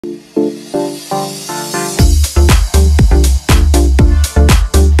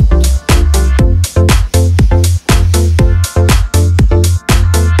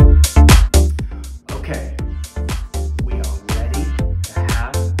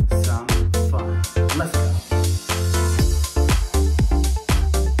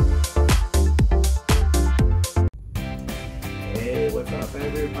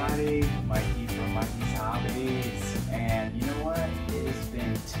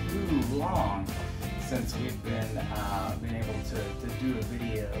since we've been able to do a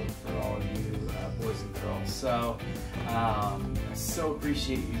video for all of you boys and girls. So I so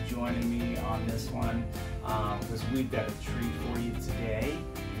appreciate you joining me on this one because we've got a treat for you today.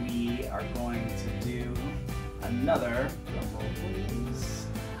 We are going to do another, please.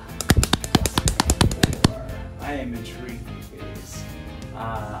 I am intrigued with these.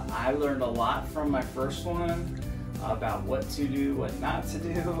 I learned a lot from my first one about what to do, what not to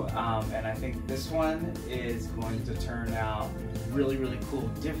do, and I think this one is going to turn out really, really cool.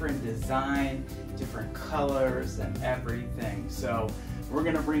 Different design, different colors, and everything. So we're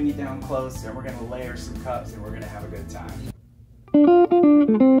gonna bring you down close and we're gonna layer some cups and we're gonna have a good time.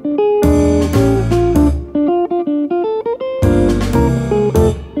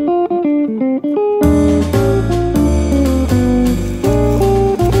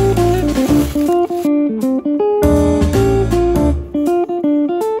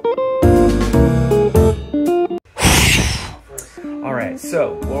 Alright,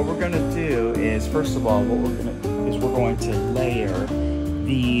 so what we're going to do is, first of all, we're going to layer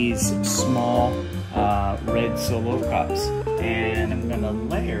these small red solo cups. And I'm going to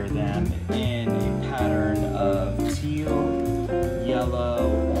layer them in a pattern of teal, yellow,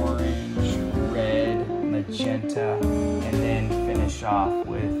 orange, red, magenta, and then finish off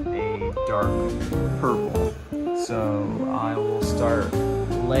with a dark purple. So I will start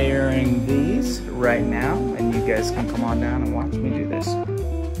layering these right now, and you guys can come on down and watch me do this.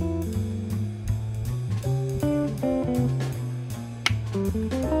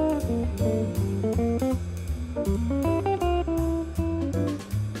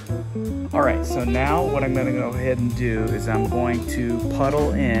 Alright, so now what I'm going to go ahead and do is I'm going to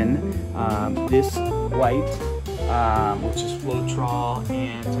puddle in this white, which is Floetrol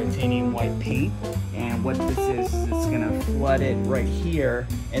and titanium white paint. And what this is it's going to flood it right here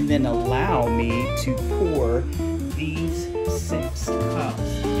and then allow me to pour these 6 cups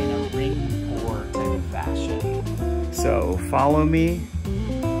in a ring pour type of fashion. So follow me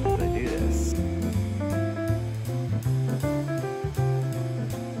as I do this.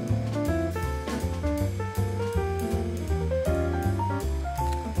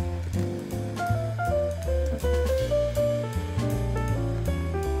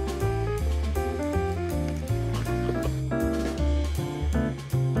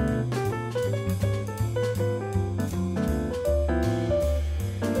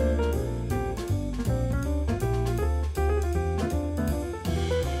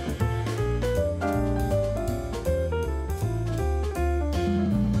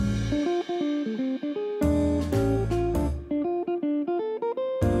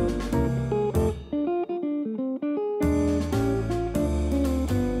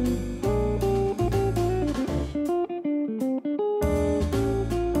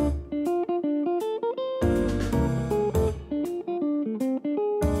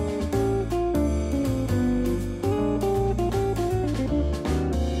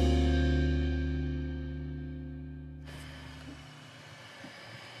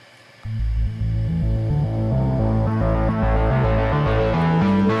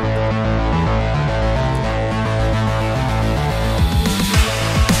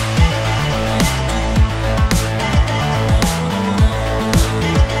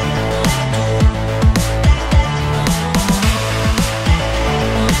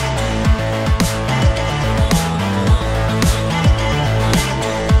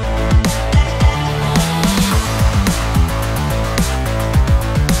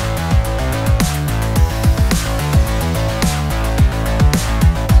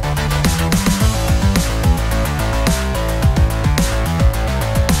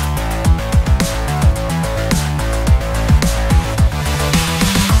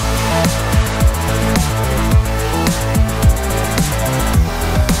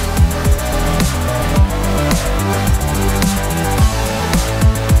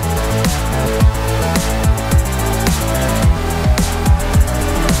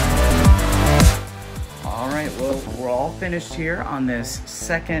 Finished here on this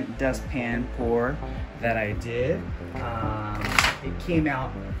second dustpan pour that I did. It came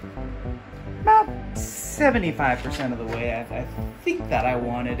out about 75% of the way. I think that I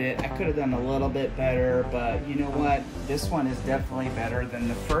wanted it. I could have done a little bit better, but you know what? This one is definitely better than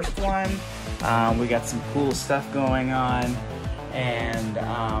the first one. We got some cool stuff going on, and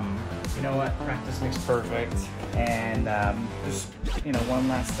you know what? Practice makes perfect. And just, you know, one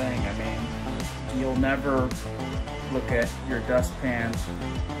last thing. I mean, you'll never look at your dustpan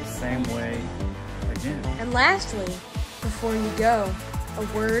the same way again. And lastly, before you go, a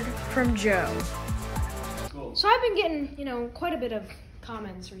word from Joe. Cool. So I've been getting, quite a bit of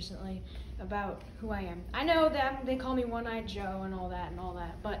comments recently about who I am. I know that they call me One-Eyed Joe and all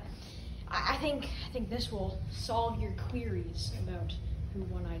that, but I think this will solve your queries about who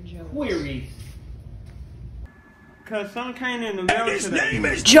One-Eyed Joe is. Queries. Cause some came in the mail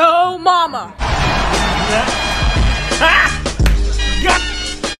today. Joe Mama. Ah!